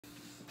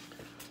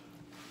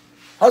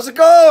How's it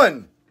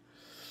going?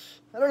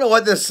 I don't know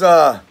what this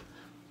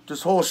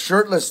whole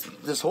shirtless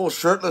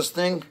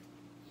thing.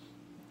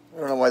 I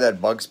don't know why that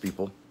bugs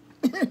people.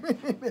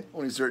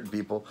 Only certain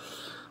people.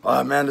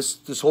 Man,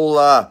 this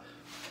whole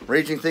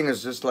raging thing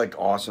is just like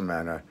awesome,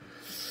 man.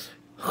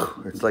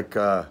 It's like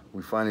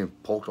we finally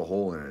poked a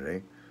hole in it, eh?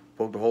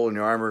 Poked a hole in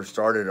your armor,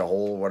 started a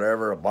hole,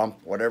 whatever, a bump,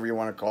 whatever you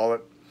want to call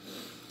it.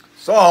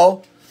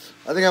 So,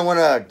 I think I want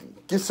to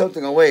give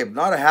something away.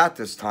 Not a hat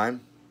this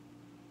time.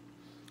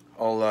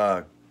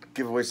 I'll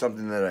give away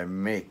something that I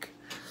make.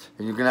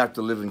 And you're going to have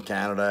to live in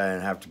Canada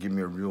and have to give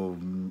me a real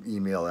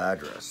email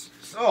address.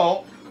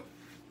 So,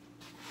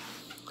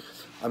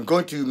 I'm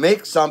going to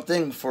make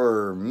something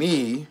for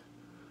me,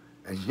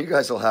 and you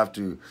guys will have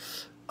to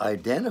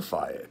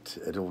identify it.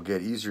 It will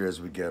get easier as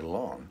we get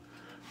along.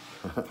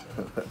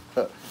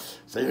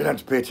 So you're going to have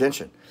to pay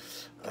attention.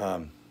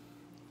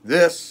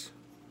 This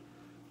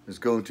is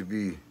going to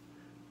be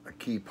a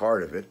key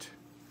part of it.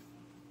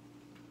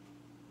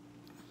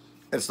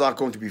 It's not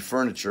going to be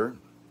furniture.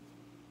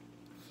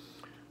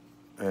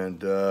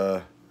 And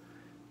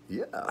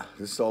yeah,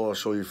 this is all I'll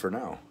show you for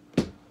now.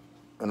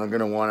 And I'm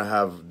going to want to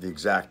have the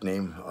exact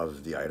name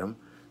of the item.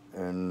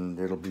 And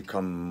it'll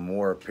become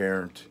more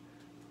apparent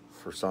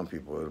for some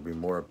people. It'll be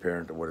more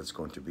apparent what it's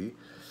going to be.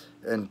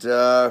 And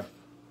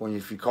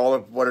if you call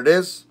it what it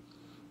is,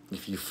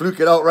 if you fluke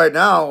it out right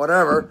now,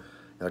 whatever,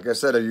 like I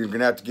said, you're going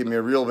to have to give me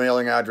a real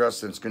mailing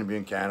address, and it's going to be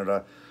in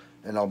Canada.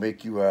 And I'll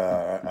make you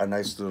a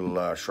nice little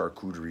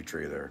charcuterie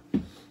tray there.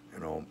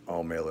 And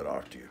I'll mail it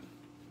off to you.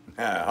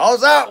 How's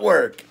that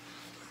work?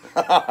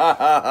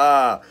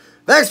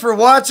 Thanks for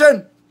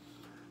watching.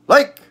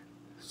 Like,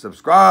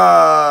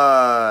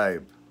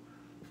 subscribe,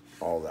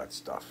 all that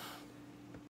stuff.